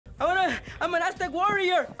I'm an Aztec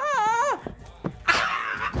warrior. Ah!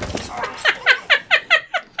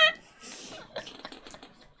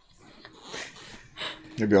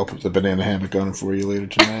 Maybe I'll put the banana hammock on for you later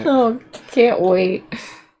tonight. Oh, can't wait.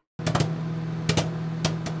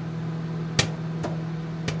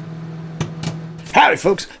 Howdy,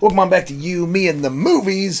 folks. Welcome on back to You, Me, and the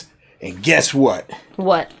Movies. And guess what?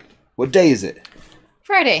 What? What day is it?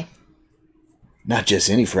 Friday. Not just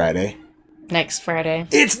any Friday. Next Friday.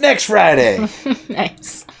 It's next Friday!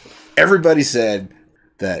 Nice. Everybody said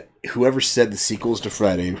that whoever said the sequels to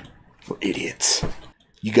Friday were idiots.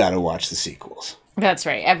 You gotta watch the sequels. That's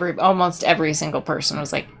right. Almost every single person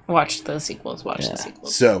was like, watch the sequels, watch the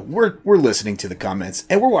sequels. So we're listening to the comments,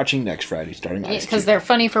 and we're watching next Friday starting Ice Cube. Because they're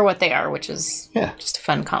funny for what they are, which is just a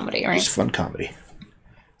fun comedy, right? Just fun comedy.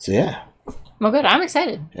 So yeah. Well, good. I'm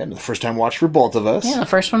excited. Yeah, the first time watch for both of us. Yeah, the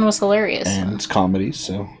first one was hilarious. And it's comedy,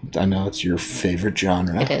 so I know it's your favorite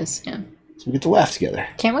genre. It is, yeah. So we get to laugh together.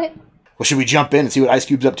 Can't wait. Well, should we jump in and see what Ice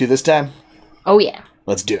Cube's up to this time? Oh, yeah.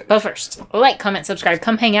 Let's do it. But first, like, comment, subscribe,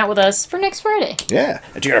 come hang out with us for next Friday. Yeah.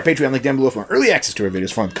 And check out our Patreon link down below for early access to our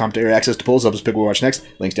videos, fun commentary, access to polls, help us pick what we watch next.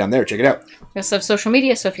 Links down there. Check it out. We also have social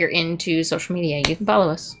media, so if you're into social media, you can follow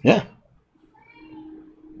us. Yeah.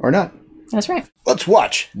 Or not. That's right. Let's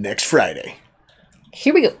watch next Friday.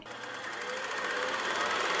 Here we go.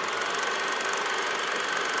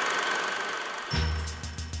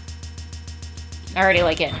 I already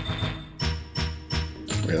like it.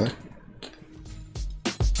 Really?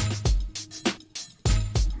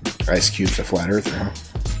 Ice Cube's a flat earther, huh?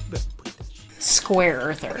 Square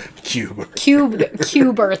earther. Cube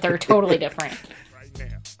earther, totally different. Right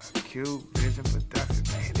now. Cube vision production,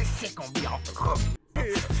 man. This shit gonna be off the hook.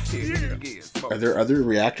 Are there other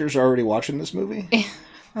reactors already watching this movie?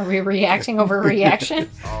 Are we reacting over reaction?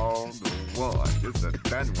 All the one. It's a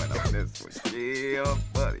done one on this one. Yeah,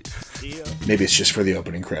 buddy. Yeah. Maybe it's just for the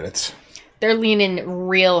opening credits. They're leaning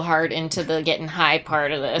real hard into the getting high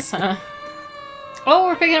part of this, huh? Oh,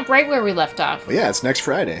 we're picking up right where we left off. Well, yeah, it's next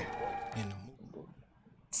Friday.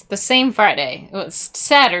 It's the same Friday. Well, it's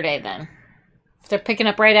Saturday, then. If they're picking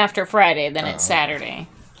up right after Friday, then it's Saturday.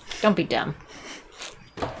 Don't be dumb.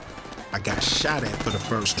 I got shot at for the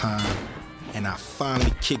first time, and I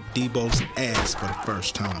finally kicked Deebo's ass for the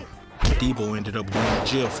first time. Deebo ended up going to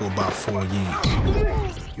jail for about 4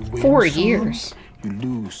 years. 4 years? You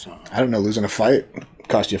lose some. I don't know, losing a fight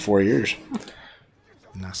cost you 4 years.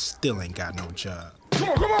 And I still ain't got no job. Come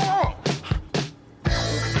on!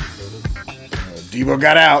 Deebo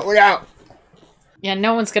got out. Look out! Yeah,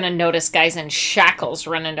 no one's gonna notice guys in shackles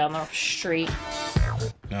running down the street.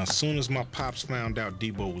 Now, as soon as my pops found out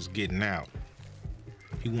Deebo was getting out,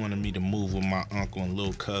 he wanted me to move with my uncle and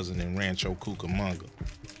little cousin in Rancho Cucamonga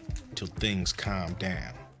till things calmed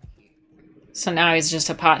down. So now he's just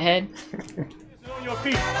a pothead? On your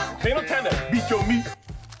feet. Ain't no time to beat your meat.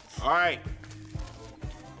 All right.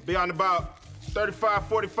 Be on about 35,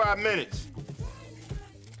 45 minutes.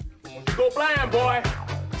 Go blind, boy.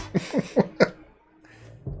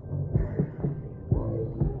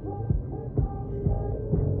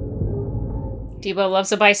 Deebo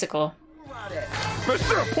loves a bicycle. Man,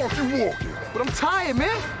 shut up, punk, you walking. But I'm tired,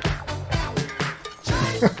 man.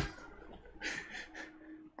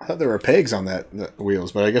 I thought there were pegs on the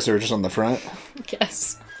wheels, but I guess they were just on the front. I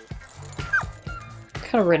guess.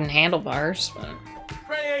 Could have ridden handlebars, but...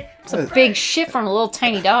 Frank, It's a big shit from a little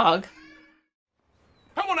tiny dog.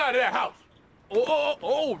 come on out of that house.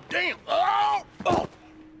 Oh, damn. Oh.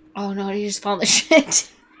 Oh no, did he just fall in the shit?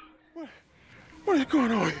 What is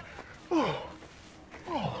going on here?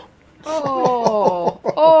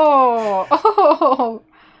 Oh.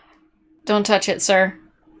 Don't touch it, sir.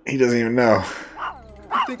 He doesn't even know.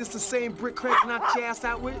 You think it's the same brick crack knocked your ass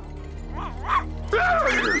out with?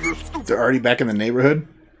 They're already back in the neighborhood?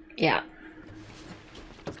 Yeah.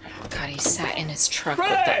 God, he sat in his truck with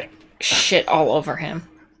that shit all over him.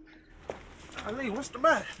 Ali, what's the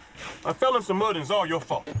matter? I fell in some mud and it's all your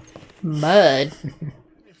fault. Mud?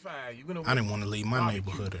 I didn't want to leave my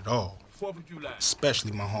neighborhood at all,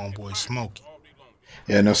 especially my homeboy Smokey.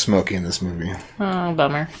 Yeah, no Smokey in this movie. Oh,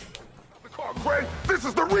 bummer. Gray, this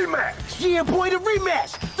is the rematch. Yeah, boy, the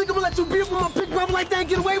rematch. Think I'm gonna let you beat up with my big brother like that and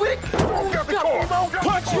get away with it? Got the car.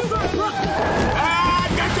 Punch you! I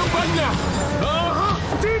got your butt now.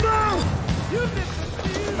 Deebo! You did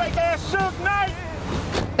fake ass Suge Knight.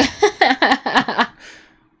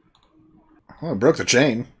 Oh, it broke the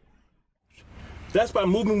chain. That's why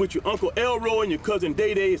moving with your Uncle Elroy and your cousin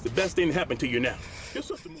Day Day is the best thing to happen to you now. Your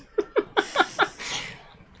sister moved.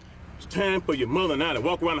 It's time for your mother and I to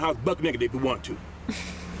walk around the house buck naked if you want to.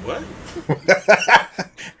 What?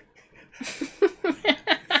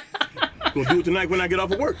 Gonna do it tonight when I get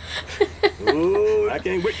off of work. Oh, I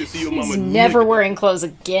can't wait to see your mama. He's never wearing clothes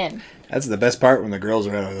again. That's the best part when the girls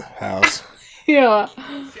are out of the house. Yeah.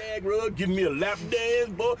 Shag rug, giving me a lap dance,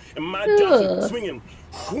 boy, and my Johnson swinging.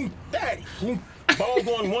 Daddy. Ball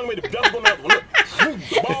going one way, the double going the other.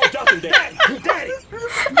 Ball Johnson, daddy.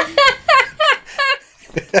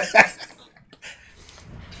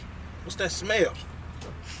 What's that smell?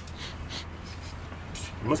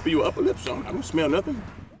 It must be your upper lip, son. I don't smell nothing.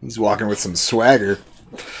 He's walking with some swagger.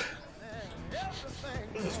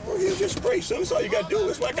 Just spray, son. That's all you gotta do.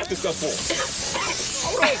 That's what I got this stuff for.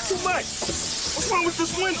 Hold on, too much. What's wrong with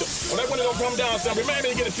this window? Well, that window don't come down, son. Remind me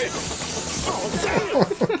to get it fixed. Oh,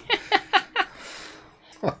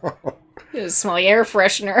 damn. Just smell the air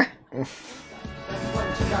freshener.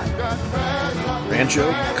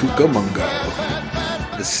 Rancho Cucamonga.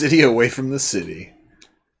 The city away from the city.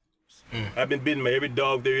 I've been bitten by every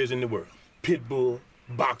dog there is in the world. Pit bull,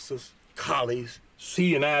 boxers, collies,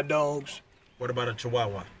 C&I dogs. What about a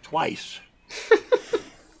chihuahua? Twice.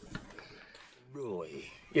 Roy.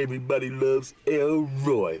 Everybody loves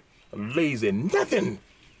Elroy. A lazy nothing.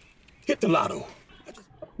 Hit the lotto.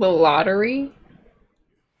 The lottery?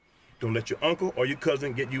 Don't let your uncle or your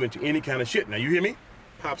cousin get you into any kind of shit. Now, you hear me?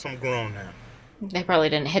 Pops, I'm grown now. They probably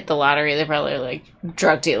didn't hit the lottery. They probably like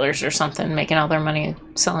drug dealers or something, making all their money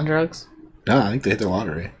selling drugs. No, I think they hit the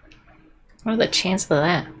lottery. What are the chances of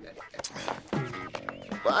that?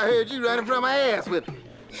 Well, I heard you running from my ass with me.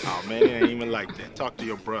 Oh, man, it ain't even like that. Talk to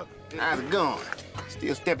your brother. How's it going?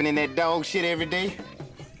 Still stepping in that dog shit every day?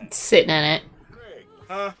 Sitting in it.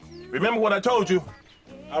 Huh? Remember what I told you?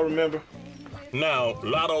 I remember. Now,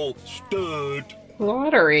 lotto stud.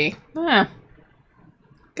 Lottery. Huh.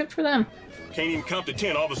 Good for them. Can't even count to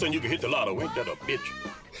 10. All of a sudden, you can hit the lotto. Ain't that a bitch?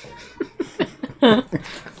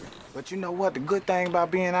 But you know what? The good thing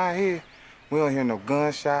about being out here, we don't hear no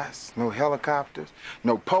gunshots, no helicopters,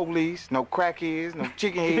 no police, no crackheads, no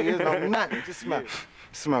chicken heads, no nothing. Just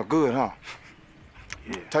smell good, huh?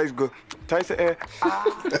 Yeah. Tastes good. Taste the air.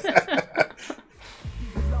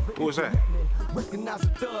 Who was that?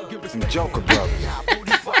 Some Joker brothers.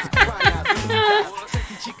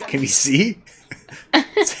 Can you see?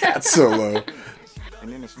 His hat's so low.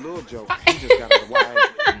 And then this little Joker, he just got a wire.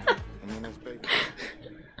 And then this baby.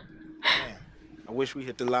 Man, I wish we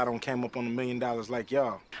hit the lotto and came up on $1 million like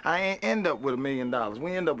y'all. I ain't end up with $1 million.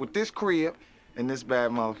 We end up with this crib and this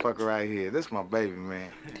bad motherfucker right here. This my baby, man.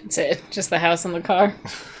 That's it. Just the house and the car.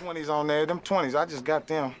 20s on there. Them 20s, I just got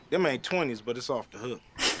them. Them ain't 20s, but it's off the hook.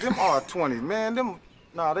 Them are 20s, man.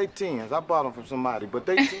 Nah, they 10s. I bought them from somebody, but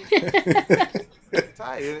they 10s.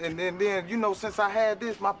 Tired. And then, you know, since I had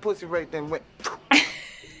this, my pussy rate then went.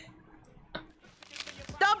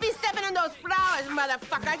 Don't be stepping on those flowers,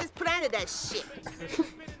 motherfucker. I just planted that shit.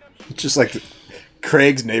 Just like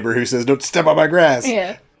Craig's neighbor who says, "Don't step on my grass."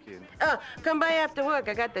 Yeah. Oh, come by after work.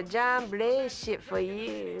 I got the John Blaze shit for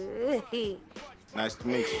you. Nice to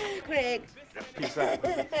meet you. Craig. Peace out.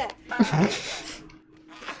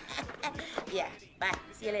 Yeah, bye.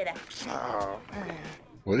 See you later. Oh, man.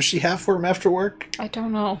 What does she have for him after work? I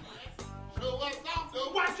don't know.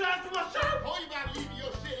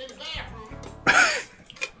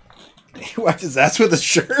 He wiped his ass with a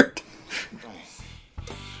shirt.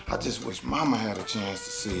 I just wish Mama had a chance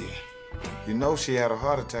to see it. You know she had a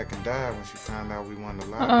heart attack and died when she found out we won the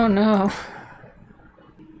lottery. Oh no.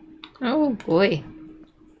 Oh boy.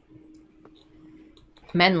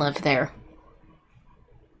 Men live there.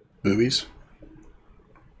 Boobies.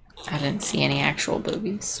 I didn't see any actual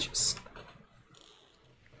boobies. Just.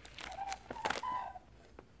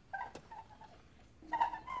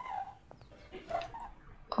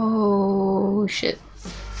 Oh shit.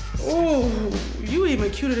 Oh, you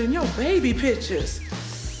even cuter than your baby pictures.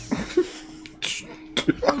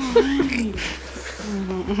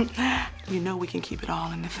 You know we can keep it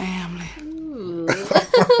all in the family. You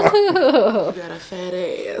got a fat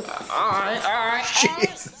ass. All right.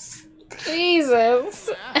 Jesus. Jesus.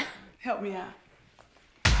 Help me out.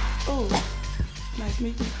 Oh, nice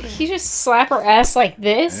meeting you. He just slap her ass like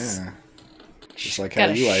this? Yeah. Just like how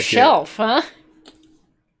Got you a like shelf, huh?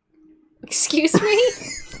 Excuse me?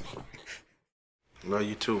 Love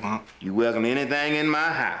you too, huh? You welcome anything in my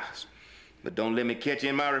house. But don't let me catch you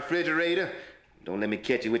in my refrigerator. Don't let me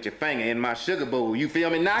catch you with your finger in my sugar bowl. You feel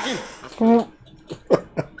me knocking?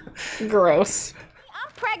 Gross.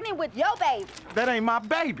 I'm pregnant with your baby. That ain't my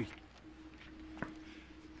baby.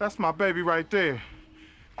 That's my baby right there.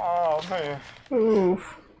 Oh, man.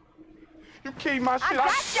 Oof. You keep my shit. I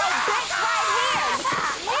got your bitch right here.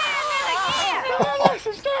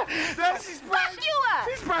 Fuck you up.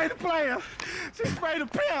 She sprayed the player. She sprayed the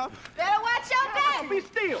pimp. Better watch your baby. Be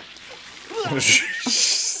still.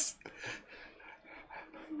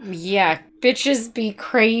 Yeah, bitches be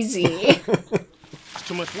crazy. It's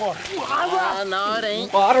too much water. No, it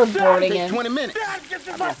ain't. Waterboarding Take him. 20 minutes. I've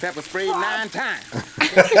been pepper sprayed 9 times.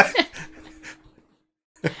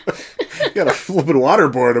 You gotta flip and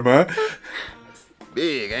waterboard him, huh?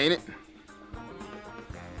 Big, ain't it?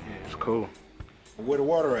 Yeah, it's cool. Where the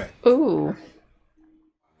water at? Ooh.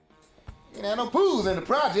 Ain't had no pools in the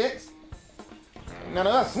projects. None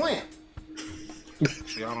of us swim.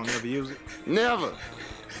 So y'all don't ever use it? Never.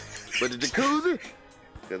 But the jacuzzi,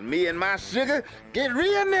 cause me and my sugar get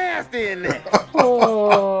real nasty in there.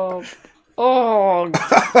 Oh. Oh,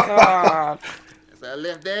 God. So I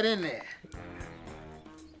left that in there.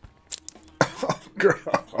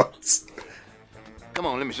 Gross. Come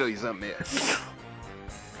on, let me show you something else.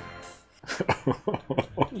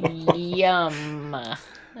 Yum.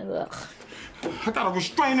 Ugh. I got a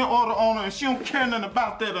restraining order on her and she don't care nothing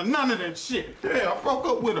about that or none of that shit. Yeah, I broke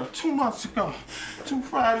up with her 2 months ago. 2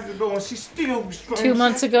 Fridays ago and she's still restrained. 2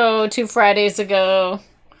 months ago, 2 Fridays ago.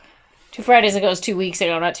 2 Fridays ago is 2 weeks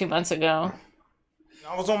ago, not 2 months ago.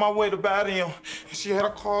 I was on my way to Battle and she had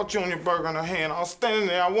a Carl Jr. burger in her hand. I was standing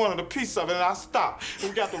there, I wanted a piece of it and I stopped. And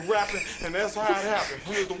we got to rapping and that's how it happened.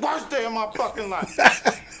 It was the worst day of my fucking life.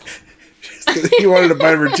 You wanted to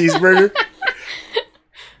bite her cheeseburger?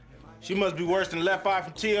 She must be worse than Left Eye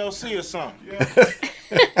from TLC or something. Yeah.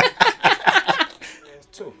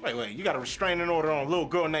 Wait, you got a restraining order on a little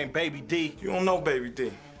girl named Baby D. You don't know Baby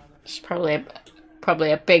D. She's probably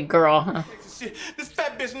a big girl, huh? This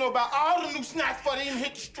fat bitch know about all the new snacks before they even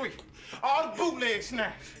hit the street. All the bootleg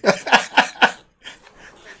snacks.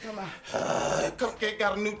 Cupcake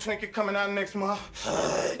got a new Twinkie coming out next month.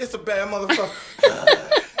 It's a bad motherfucker.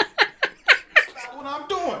 What I'm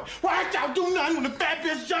doing? Why ain't y'all do nothing when the fat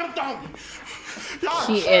bitch jumped on me?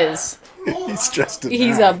 He is. He's stressed.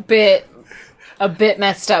 He's a bit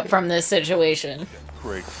messed up from this situation.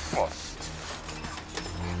 Great fuss.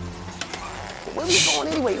 Where we going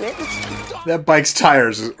anyway, man? That bike's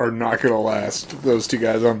tires are not gonna last. Those 2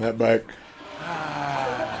 guys on that bike.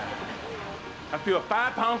 I feel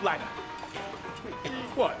 5 pounds lighter.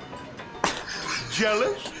 What?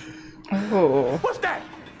 Jealous? Oh. What's that?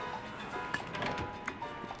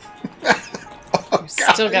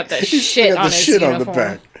 Still got the shit on his uniform. On the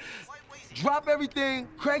back. Drop everything.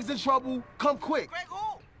 Craig's in trouble. Come quick.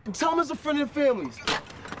 Tell him it's a friend of the family's.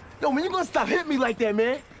 Yo, man, you gonna stop hitting me like that,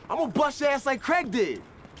 man? I'm gonna bust your ass like Craig did.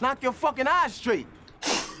 Knock your fucking eyes straight.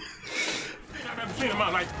 I've never seen him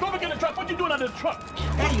out like, go back in the truck. What you doing under the truck?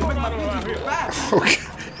 Hey, you my business fast. Okay.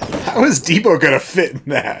 How is Deebo gonna fit in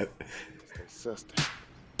that? Sister.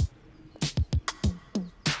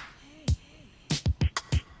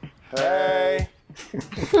 Hey.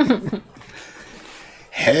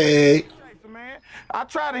 Hey. Man, I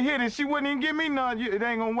tried to hit it. She wouldn't even give me none. It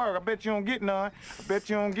ain't gonna work. I bet you don't get none. I bet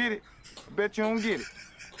you don't get it. I bet you don't get it.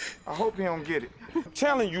 I hope you don't get it. I'm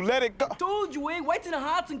telling you, let it go. I told you, eh? Whites and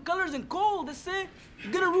hots and colors and gold. That's it.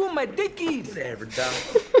 You're gonna ruin my dickies. Whatever, dog.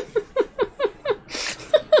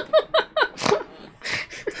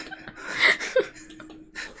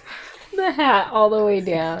 The hat all the way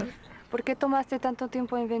down. ¿Por qué tomaste tanto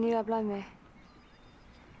tiempo en venir a hablarme?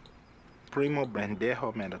 Primo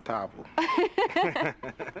bendejo meditavo.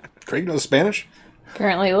 Craig knows Spanish?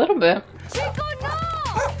 Apparently a little bit. Chico, no!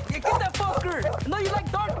 Get that fucker! I know you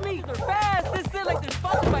like dark meat. They're fast. This is like they're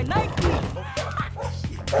sponsored by Nike.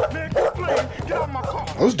 Man, quit playing. Get out my car.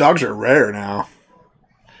 Those dogs are rare now.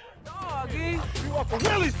 Doggy. You up for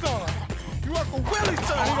Willie's son. You up for Willie's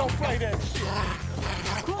son. He don't play that shit.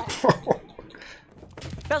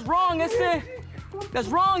 That's wrong, Ese. That's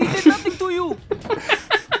wrong. He did nothing to you.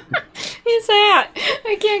 His hat.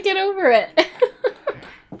 I can't get over it.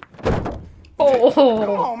 Oh. Come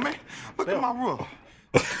on, man. Look at my room.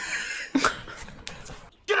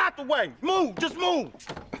 Get out the way. Move. Just move.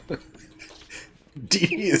 Dee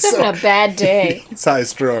He's having a bad day. He's high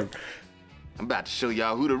strung. I'm about to show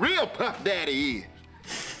y'all who the real Puff Daddy is.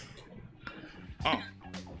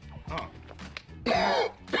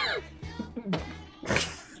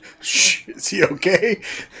 Shh, is he okay?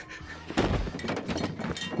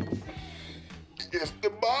 It's the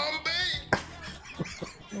Bombay.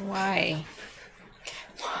 Why?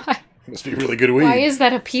 Why? Must be really good weed. Why is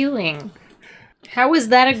that appealing? How is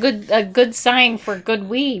that a good sign for good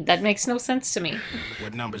weed? That makes no sense to me.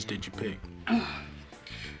 What numbers did you pick?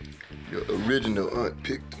 Your original aunt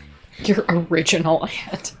picked. Your original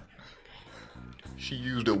aunt. She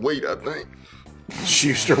used her weight, I think. She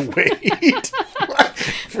used her weight?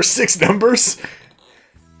 For 6 numbers?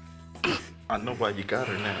 I know why you got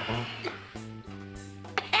her now, huh?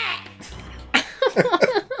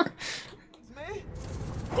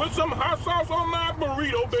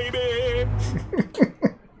 burrito, baby.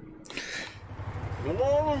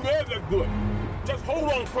 Oh, yeah, that's good. Just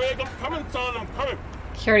hold on, Craig. I'm coming, son. I'm coming.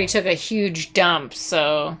 He already took a huge dump,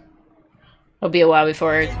 so it'll be a while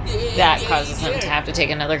before that causes him to have to take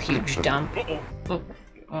another huge dump. Oh,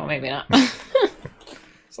 well, maybe not.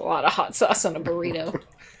 There's a lot of hot sauce on a burrito.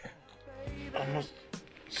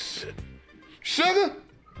 Sugar?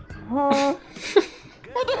 What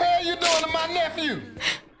the hell you doing to my nephew?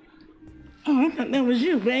 Oh, I thought that was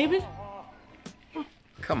you, baby.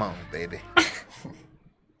 Come on, baby.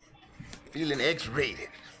 Feeling X-rated.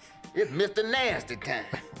 It's Mr. Nasty time.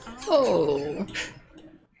 Oh.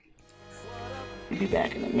 We'll be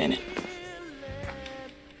back in a minute.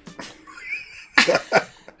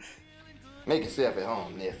 Make yourself at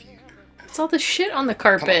home, nephew. What's all the shit on the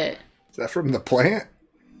carpet? Is that from the plant?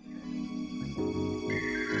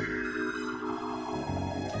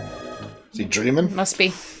 Is he dreaming? Must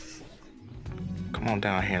be. Come on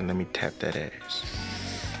down here and let me tap that ass.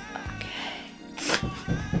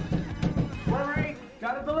 Delivery!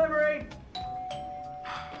 Got a delivery!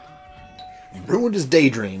 He ruined his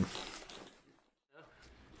daydream.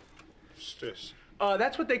 What's this?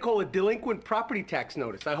 That's what they call a delinquent property tax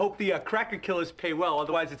notice. I hope the cracker killers pay well,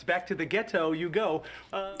 otherwise it's back to the ghetto you go.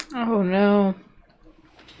 Oh no.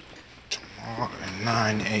 Tomorrow at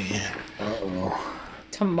 9 a.m. Uh-oh.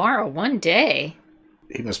 Tomorrow, one day.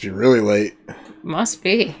 He must be really late. Must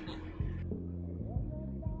be.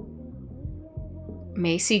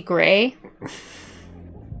 Macy Gray?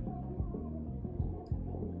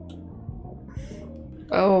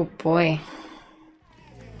 Oh boy.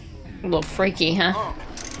 A little freaky, huh?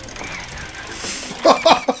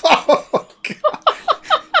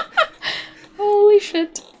 Holy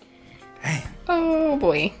shit. Damn. Oh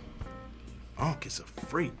boy. Unc is a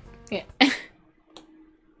freak. Yeah.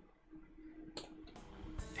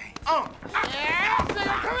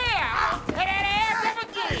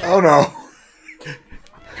 Oh no.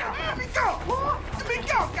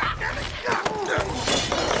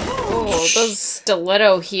 Oh, those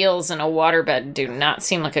stiletto heels and a waterbed do not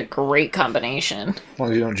seem like a great combination. As long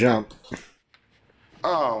as you don't jump.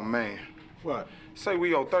 Oh, man. What? Say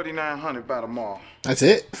we owe $3,900 by tomorrow. That's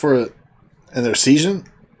it for in their season?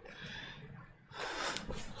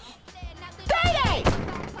 Day-Day!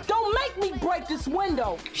 Don't make me break this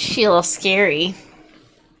window! She a little scary.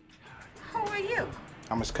 Who are you?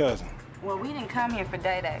 I'm his cousin. Well, we didn't come here for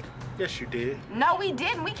Day-Day. Yes, you did. No, we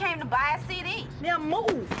didn't. We came to buy a CD. Now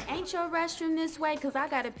move! Ain't your restroom this way? Because I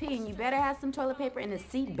got to pee, and you better have some toilet paper, and the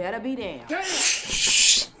seat better be down.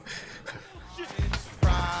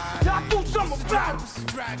 Y'all do something about it!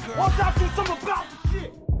 Why y'all do something about the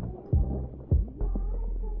shit?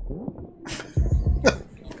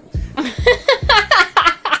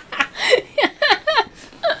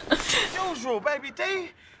 Usual, baby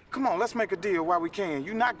D. Come on, let's make a deal while we can.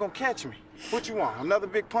 You not gonna catch me. What you want? Another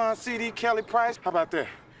Big Pun CD, Kelly Price? How about that?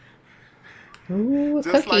 Ooh, a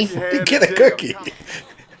Just cookie. like you had Get in a jail. cookie.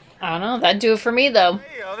 I don't know. That'd do it for me, though.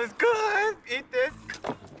 Yeah, that's good. Eat this.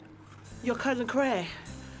 Your cousin Craig.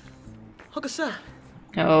 Hook us up.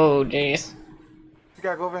 Oh, jeez. You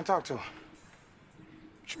gotta go over and talk to her.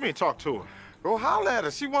 What you mean talk to her? Go holler at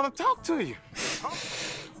her. She wanna talk to you.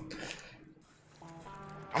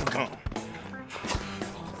 I'm gone.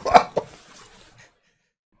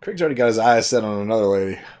 Craig's already got his eyes set on another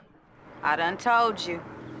lady. I done told you.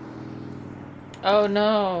 Oh,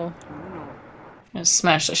 no. I'm gonna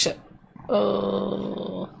smash the shit.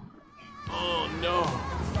 Oh. Oh, no.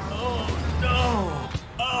 Oh, no.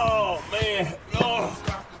 Oh, man. Oh.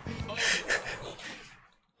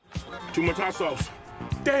 Too much hot sauce.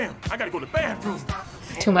 Damn, I gotta go to the bathroom.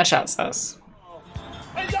 Too much hot sauce.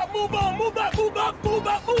 Hey, y'all move on, move back, move back, move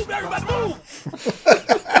back, move, everybody move.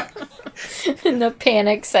 And the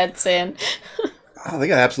panic sets in. Oh, they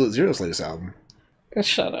got Absolute Zero's latest album.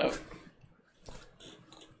 Shut up.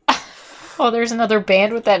 Oh, there's another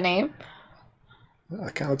band with that name? Oh,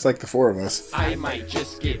 it kind of looks like the four of us. I might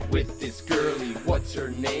just get with this girlie. What's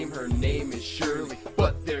her name? Her name is Shirley.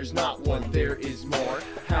 But there's not one, there is more.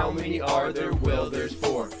 How many are there? Well, there's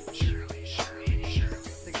four. Shirley, Shirley, Shirley.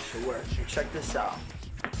 Think it should work. Check this out.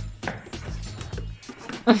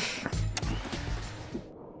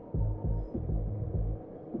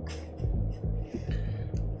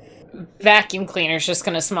 Vacuum cleaner's just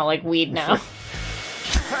gonna smell like weed now.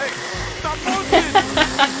 Hey, stop bullshit.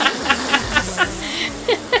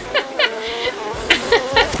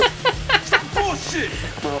 Stop bullshit.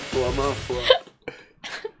 My fault.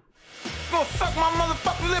 Gonna suck my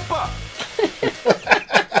motherfucking lip up.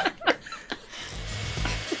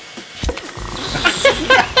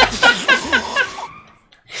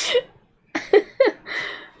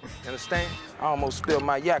 almost spilled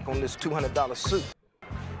my yak on this $200 suit.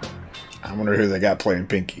 I wonder who they got playing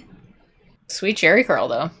Pinky. Sweet Jerry Curl,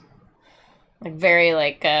 though. Like, very,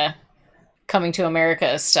 like, Coming to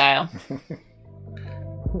America style.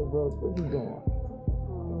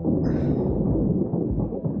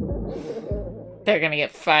 They're gonna get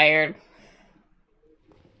fired.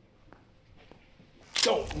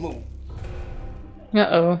 Don't move.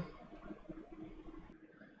 Uh-oh.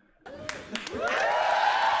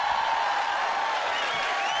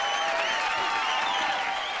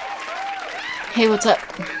 Hey, what's up?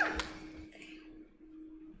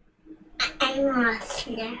 I want a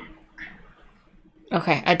snack.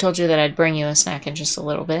 Okay, I told you that I'd bring you a snack in just a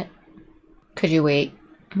little bit. Could you wait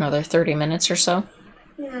another 30 minutes or so?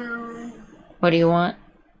 No. What do you want?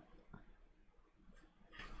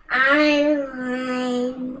 I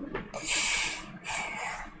want...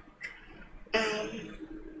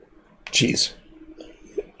 Cheese.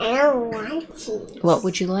 I don't want cheese. What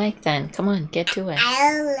would you like then? Come on, get to it.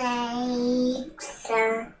 I like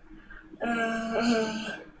some...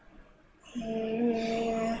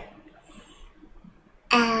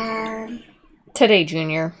 Today,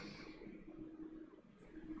 Junior.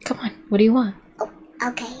 Come on, what do you want?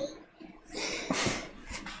 Okay.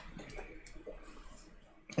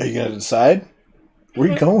 Are you gonna decide? Where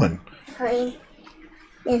are you going?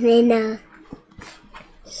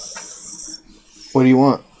 What do you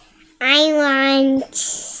want? I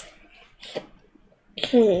want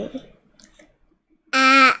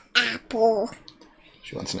apple.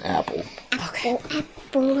 She wants an apple. Okay.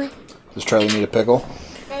 Apple. Does Charlie need a pickle?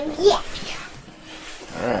 Yeah.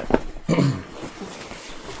 All right.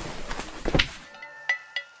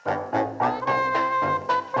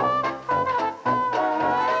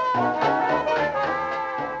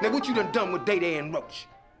 Now what you done with Day-Day and Roach?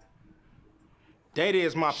 Day-Day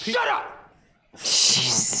is my Shut up!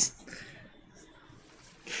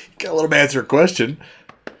 Gotta let him answer a question.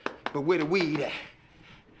 But where the weed at?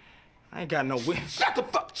 I ain't got no weed. Shut the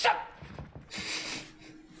fuck! Shut!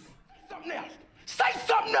 Something else! Say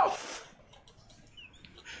something else!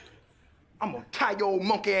 I'm gonna tie your old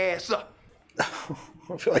monkey ass up. I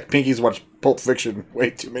feel like Pinky's watched Pulp Fiction way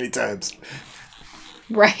too many times.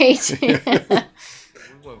 Right?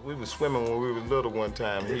 We was swimming when we was little one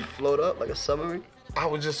time. Did he float up like a submarine? I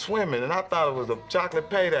was just swimming, and I thought it was a chocolate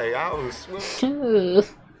payday. I was swimming.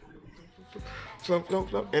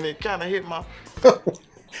 And it kind of hit my...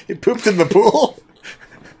 He pooped in the pool?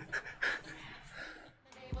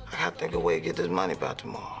 I gotta think of a way to get this money by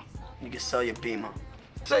tomorrow. You can sell your Beamer.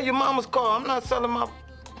 Sell your mama's car. I'm not selling my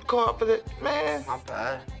car for that, man. Not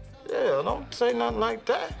bad. Yeah, don't say nothing like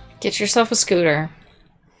that. Get yourself a scooter.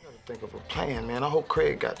 Think of a plan, man. I hope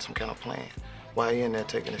Craig got some kind of plan. Why he in there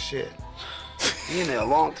taking a shit? You in there a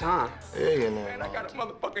long time. Yeah, he in there. Man, I got a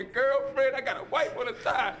motherfucking girlfriend. I got a wife on the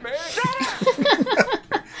side, man. Shut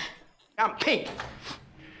up! I'm Pink.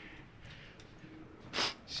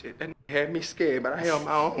 Shit, that had me scared, but I held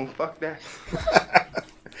my own. Fuck that.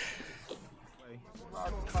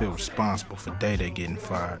 I feel responsible for Day-Day getting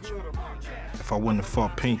fired. If I wouldn't have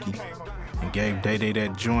fought Pinky and gave Day-Day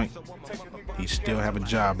that joint, he'd still have a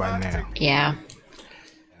job by now. Yeah.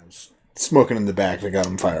 Smoking in the back that got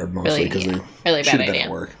him fired mostly because Really they bad should have been idea.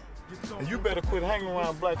 at work. And you better quit hanging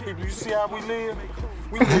around black people. You see how we live?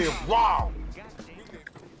 We live raw.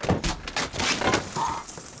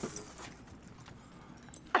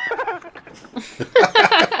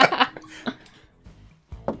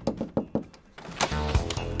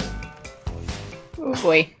 Oh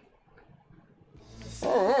boy.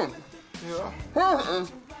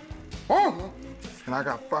 And I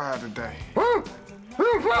got fired today. Oh,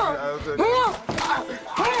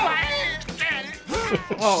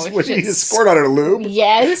 What, you shit. need to squirt on her lube?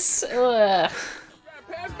 Yes. Ugh.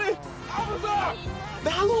 Man,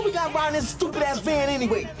 how long we got riding this stupid ass van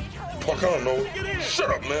anyway? Fuck, I don't know. Shut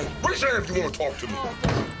up, man. Raise your hand if you want to talk to me.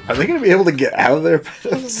 Are they going to be able to get out of there by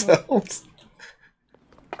themselves?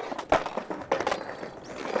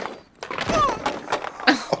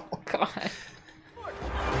 Oh, God.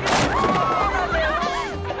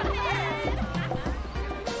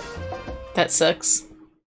 That sucks.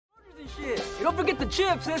 Shit. You don't forget the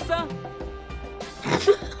chips, sister.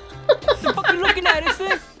 The fuck you looking at it,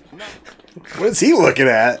 sis? What is he looking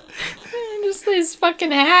at? Just his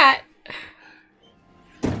fucking hat.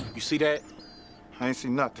 You see that? I ain't see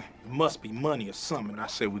nothing. It must be money or something. I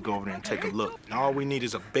say we go over there and take a look. And all we need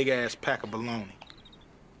is a big-ass pack of bologna.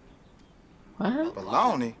 What?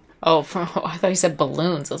 Baloney? Oh, I thought you said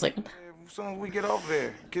balloons. I was like, what the? As soon as we get over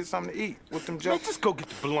there, get something to eat with them Man, jokes. just go get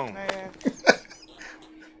the bologna. Man.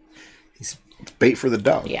 He's bait for the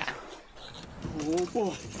dog. Yeah. Oh,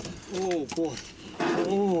 boy. Oh, boy.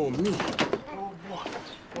 Oh, me. Oh, boy.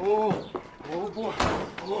 Oh, boy.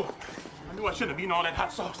 Oh. I knew I shouldn't have eaten all that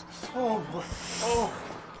hot sauce. Oh, boy. Oh.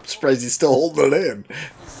 I'm surprised he's still holding it in.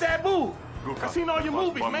 Sabu! I seen all your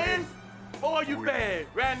movies, man. Boy, you bad.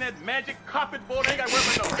 Riding that magic carpet, boy, they ain't got to work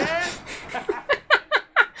with no gas.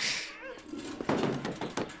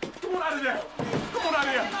 Come on out of there. Come on out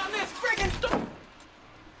of there. Get on this friggin' stuff.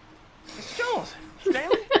 It's Jones.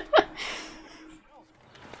 Stanley?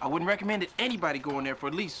 I wouldn't recommend it anybody go in there for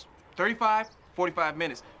at least 35, 45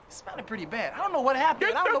 minutes. It's smelling pretty bad. I don't know what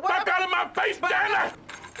happened. Get the fuck out of my face, Stanley!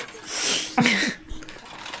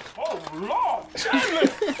 Oh, Lord, Stanley!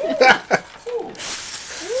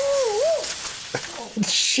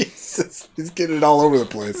 Jesus, he's getting it all over the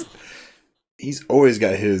place. He's always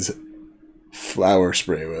got his flower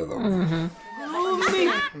spray with him.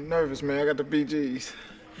 I'm nervous, man. I got the BGs.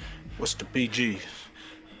 What's the BGs?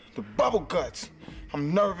 The bubble guts.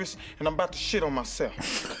 I'm nervous and I'm about to shit on myself.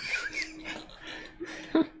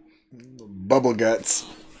 Bubble guts.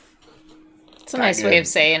 It's a nice way of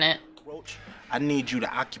saying it. Roach, I need you to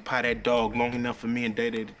occupy that dog long enough for me and Day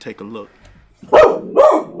Day to take a look.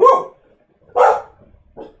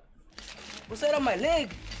 What's that on my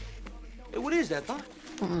leg? Hey, what is that, huh?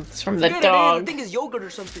 It's from the I dog. think it's yogurt or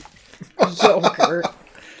something. Yogurt.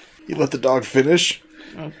 You let the dog finish?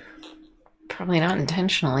 Probably not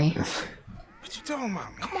intentionally. What you talking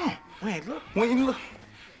about? Come on. Wait, look. When you look.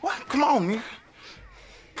 What? Come on, man.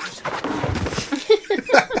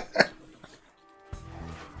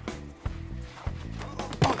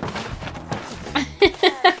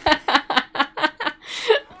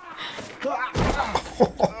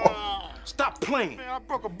 Stop playing. Man, I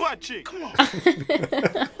broke a butt cheek. Come on. Dad, Mom,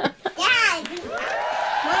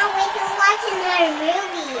 we can watch another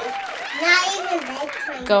movie. Not even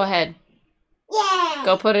bedtime. Go ahead. Yeah.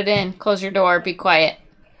 Go put it in. Close your door. Be quiet.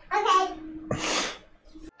 Okay.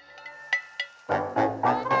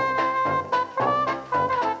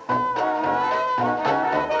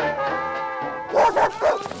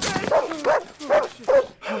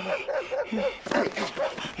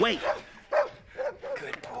 Wait.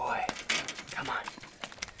 Good boy. Come on.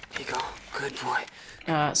 Here you go. Good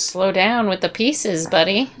boy. Slow down with the pieces,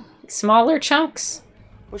 buddy. Smaller chunks.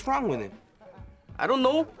 What's wrong with him? I don't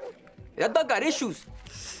know. That dog got issues.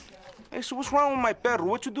 Hey, so what's wrong with my perro?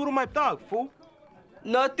 What you do to my dog, fool?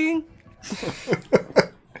 Nothing.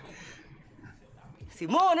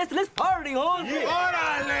 Simon, let's party, hon. Yeah.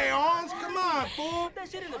 Orale, Hans. Come on, fool. Put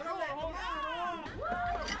that shit in the drawer, hon.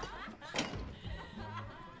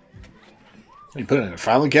 You put it in a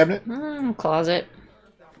filing cabinet? Closet.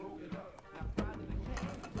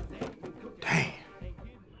 Dang.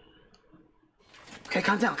 Okay,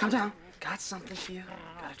 calm down, calm down. Got something for you.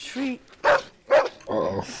 Got a treat.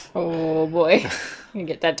 Uh-oh. Oh, boy. You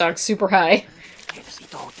get that dog super high. Here, just eat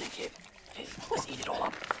the whole thing, kid. Just eat it all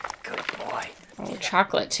up. Good boy. Oh,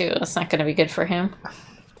 chocolate, too. That's not going to be good for him.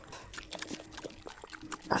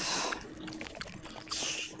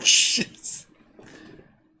 Jeez.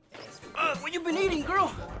 What you been eating,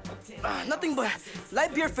 girl? Nothing but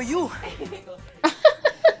light beer for you.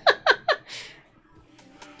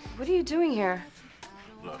 What are you doing here?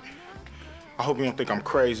 Look, I hope you don't think I'm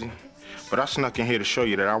crazy, but I snuck in here to show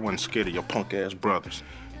you that I wasn't scared of your punk-ass brothers.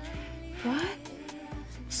 What?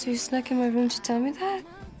 So you snuck in my room to tell me that?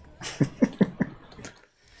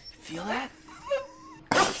 Feel that?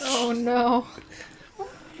 Oh, no.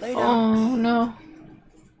 Lay down. Oh, no.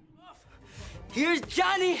 Here's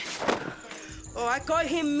Johnny. Oh, I call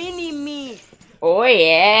him Mini-Me. Oh,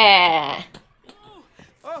 yeah.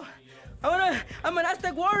 Oh, I'm an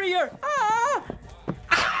Aztec warrior. Ah!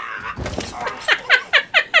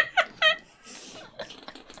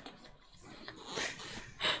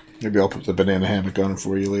 Maybe I'll put the banana hammock on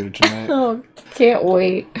for you later tonight. Oh, can't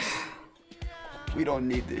wait. We don't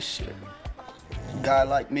need this shit. A guy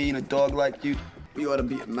like me and a dog like you, we ought to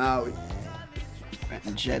be at Maui.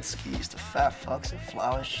 Renting jet skis to fat fucks and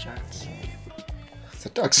flower shirts. Is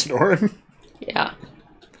that dog snoring? Yeah.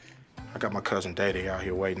 I got my cousin Day Day out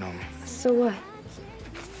here waiting on me. So what?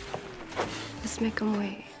 Let's make him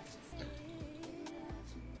wait.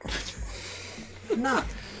 Nah.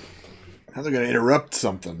 How they're gonna interrupt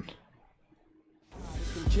something?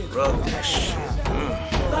 Rub that shit.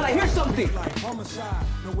 Thought I hear something.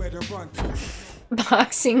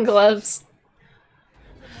 Boxing gloves.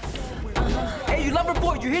 Hey, you lover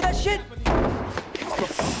boy, you hear that shit?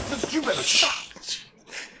 You better stop.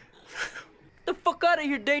 Get the fuck out of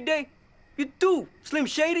here, Day Day. You too, Slim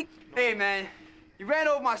Shady. Hey, man, you ran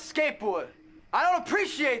over my skateboard. I don't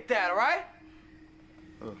appreciate that, all right?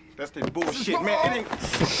 That's that bullshit, man. It ain't...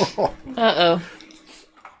 Uh-oh.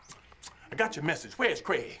 I got your message. Where's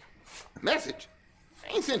Craig? Message?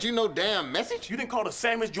 I ain't sent you no damn message. You didn't call the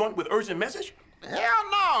sandwich joint with urgent message? Hell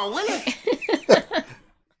no, Willie.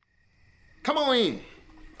 Come on in.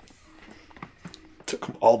 Took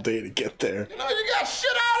him all day to get there. You know you got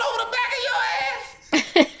shit all over the back of your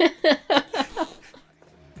ass.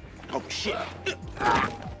 Oh, shit.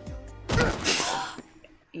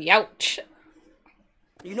 Youch.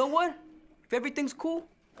 You know what? If everything's cool,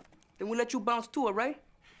 then we'll let you bounce too, all right?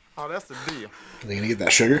 Oh, that's the deal. Are they gonna get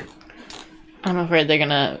that sugar? I'm afraid they're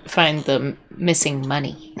gonna find the missing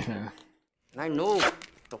money. I know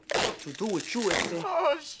the fuck to do with you, Este.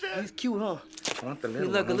 Oh, shit. He's cute, huh? I want the You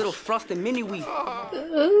little look a one. little frosted mini-wee.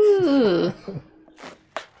 Ooh.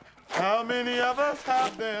 How many of us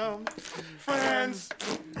have them friends?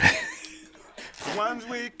 Ones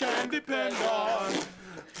we can depend on.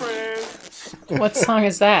 Friends. What song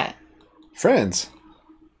is that? Friends.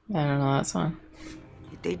 I don't know that song.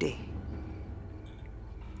 Day.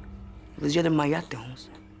 Was the mayate, homes?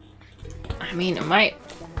 I mean, it might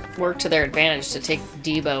work to their advantage to take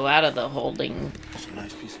Deebo out of the holding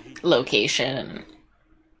location.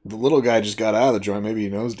 The little guy just got out of the joint. Maybe he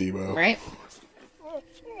knows Deebo. Right?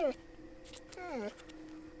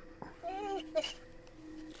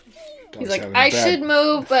 He's like, I should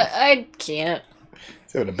move, but I can't.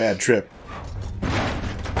 He's having a bad trip.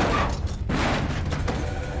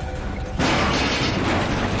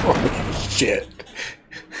 Oh, shit.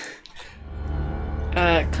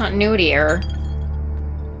 Continuity error.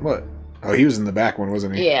 What? Oh, he was in the back one,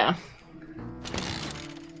 wasn't he? Yeah.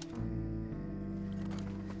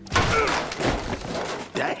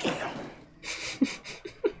 Damn.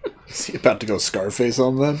 Is he about to go Scarface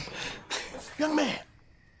on them? Young man,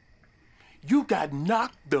 you got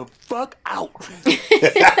knocked the fuck out.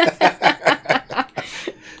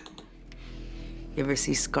 You ever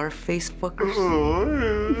see Scarface fuckers?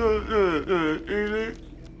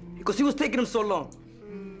 Because he was taking him so long.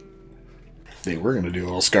 Hey, we're gonna do a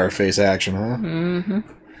little Scarface action, huh? Mm-hmm.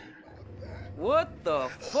 What the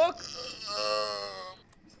fuck?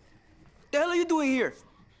 The hell are you doing here?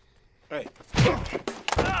 Hey. Come on.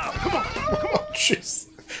 Oh, jeez.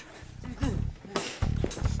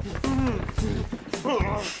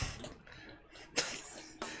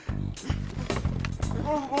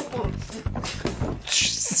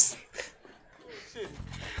 Shit.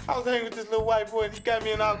 I was hanging with this little white boy and he got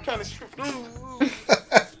me and I was trying to strip.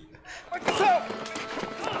 What's up?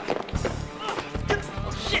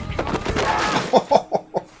 Oh, shit.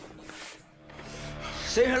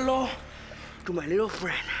 Say hello to my little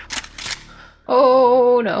friend.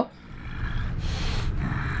 Oh, no.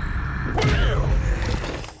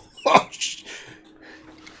 Oh,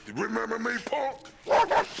 you remember me, punk?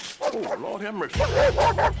 Oh, Lord have mercy.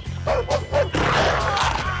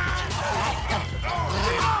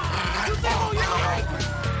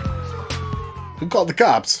 Who called the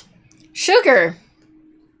cops? Sugar.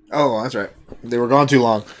 Oh, that's right. They were gone too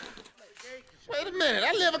long. Wait a minute,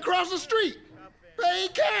 I live across the street. Pay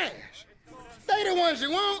cash. They the ones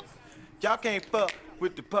you want. Y'all can't fuck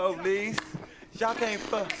with the police. Y'all can't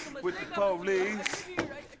fuck with the police.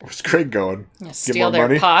 Where's Craig going? Steal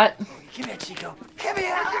their pot. Give me that Chico. Give me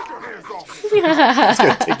that. He's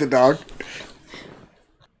gonna take the dog.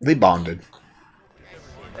 They bonded.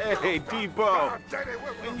 Hey, Deebo.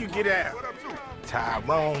 When you get out?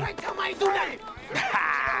 Tyrone. Somebody do that.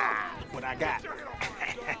 What I got?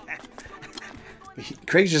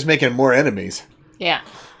 Craig's just making more enemies. Yeah.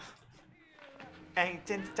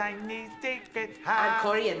 Ancient Chinese secret. I'm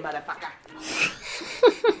Korean, motherfucker.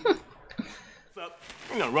 What's up?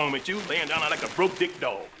 Ain't nothing wrong with you laying down like a broke dick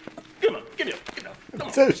dog. Come on, give me up, get up.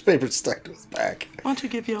 His paper stuck to his back. Why don't you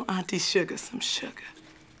give your auntie Sugar some sugar?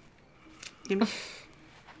 Give me.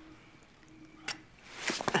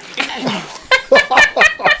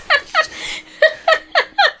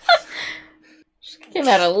 Came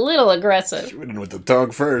out a little aggressive. She went in with the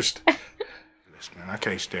dog first. Listen, man, I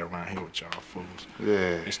can't stay around here with y'all fools.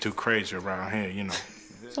 Yeah. It's too crazy around here, you know.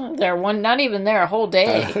 So they're not even there a whole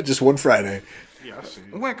day. Just one Friday. Yeah, I see.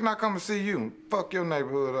 When can I come and see you? Fuck your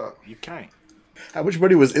neighborhood up. You can't. How much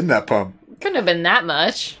money was in that pump? Couldn't have been that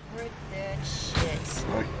much.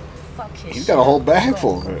 He's got a whole bag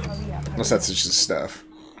full of it. Unless that's just his stuff.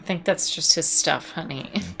 I think that's just his stuff, honey.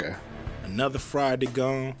 Okay. Another Friday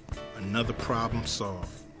gone, another problem solved.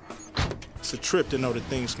 It's a trip to know that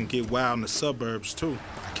things can get wild in the suburbs, too.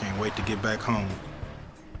 I can't wait to get back home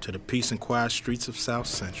to the peace and quiet streets of South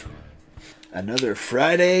Central. Another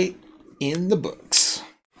Friday in the books.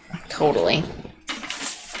 Totally.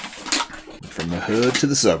 From the hood to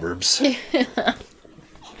the suburbs.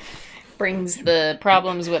 brings the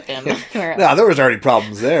problems with him. No, there was already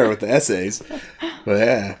problems there with the essays. But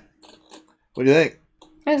yeah. What do you think?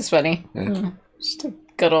 It's funny. Yeah. Just a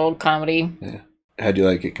good old comedy. Yeah. How'd you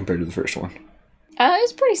like it compared to the first one?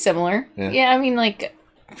 It's pretty similar. Yeah. I mean, like,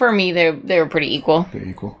 for me, they were pretty equal.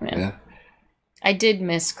 Pretty equal. Yeah. I did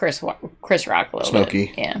miss Chris Rock a little Smokey.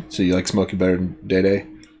 bit. Yeah. So you like Smokey better than Day Day?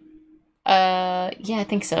 Yeah, I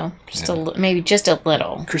think so. Just maybe just a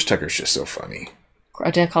little. Chris Tucker's just so funny.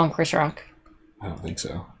 Did I call him Chris Rock? I don't think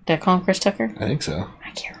so. Did I call him Chris Tucker? I think so. I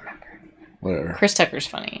can't remember. Whatever. Chris Tucker's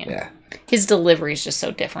funny. Yeah. His delivery is just so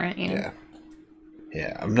different. You know? Yeah.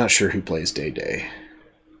 Yeah, I'm not sure who plays Day Day.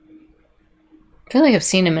 I feel like I've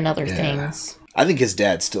seen him in other things. I think his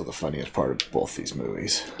dad's still the funniest part of both these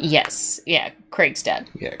movies. Yes. Yeah, Craig's dad.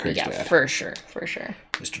 Yeah, Craig's dad. Yeah, for sure. For sure.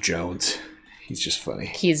 Mr. Jones. He's just funny.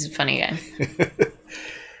 He's a funny guy.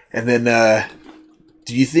 And then,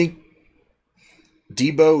 do you think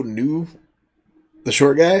Deebo knew the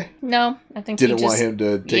short guy? No, I think didn't he just want him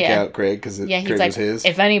to take out Craig because Craig he's like, was his.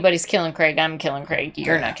 If anybody's killing Craig, I'm killing Craig.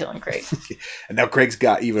 You're not killing Craig. And now Craig's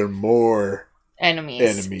got even more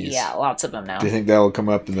enemies. Yeah, lots of them now. Do you think that will come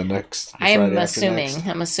up in the next? I'm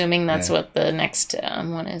assuming that's what the next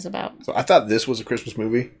one is about. So I thought this was a Christmas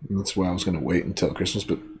movie. And that's why I was going to wait until Christmas,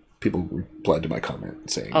 but people replied to my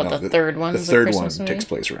comment saying, "Oh, no, the third one. The third one takes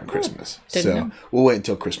place around Christmas." So we'll wait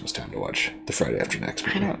until Christmas time to watch the Friday After Next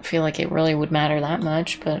movie. I don't feel like it really would matter that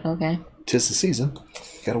much, but okay. 'Tis the season.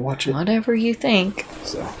 Gotta watch it. Whatever you think.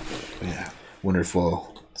 So, yeah. Wonder if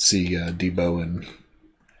we'll see Deebo and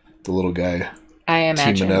the little guy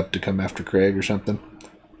teaming up to come after Craig or something.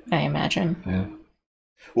 I imagine. Yeah.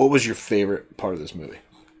 What was your favorite part of this movie?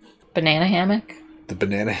 Banana hammock. The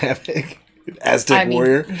banana hammock. Aztec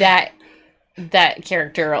warrior. That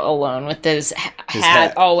character alone with his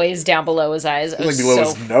hat always down below his eyes. It was like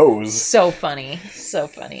below his nose. So funny. So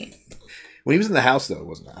funny. When he was in the house, though, it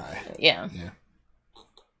wasn't that high. Yeah. Yeah.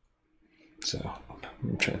 So,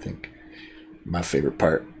 I'm trying to think. My favorite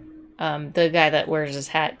part. The guy that wears his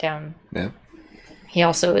hat down. Yeah. He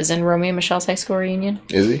also is in Romeo and Michelle's high school reunion.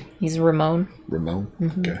 Is he? He's Ramon. Ramon?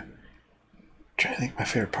 Mm-hmm. Okay. I'm trying to think my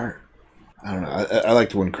favorite part. I don't know. I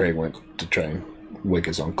liked when Craig went to try and wake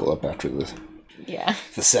his uncle up after the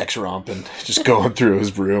sex romp and just going through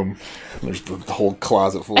his room. There's the whole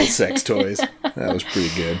closet full of sex toys. That was pretty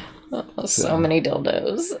good. So many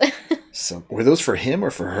dildos. Were those for him or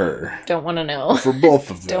for her? Don't want to know. For both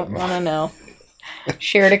of them. Don't want to know.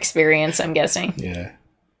 Shared experience, I'm guessing. Yeah.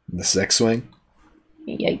 And the sex swing?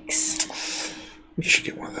 Yikes. We should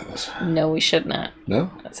get one of those. No, we should not. No?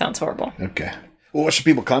 That sounds horrible. Okay. Well, what should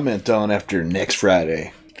people comment on after next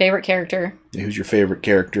Friday? Favorite character? Who's your favorite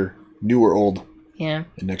character? New or old? Yeah.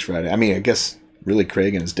 And next Friday. I mean, I guess really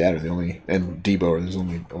Craig and his dad are the only, and Deebo are the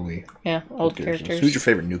only old characters. So who's your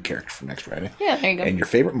favorite new character from next Friday? Yeah, there you go. And your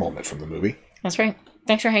favorite moment from the movie? That's right.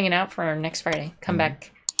 Thanks for hanging out for next Friday. Come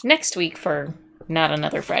back next week for not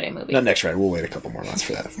another Friday movie. Not next Friday. We'll wait a couple more months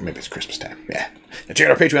for that. Maybe it's Christmas time. Yeah. And check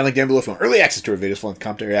out our Patreon link down below if you want early access to our videos, full-length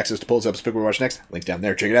commentary, access to polls, episodes, pick where we watch next. Link down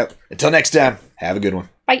there. Check it out. Until next time, have a good one.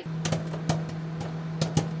 Bye.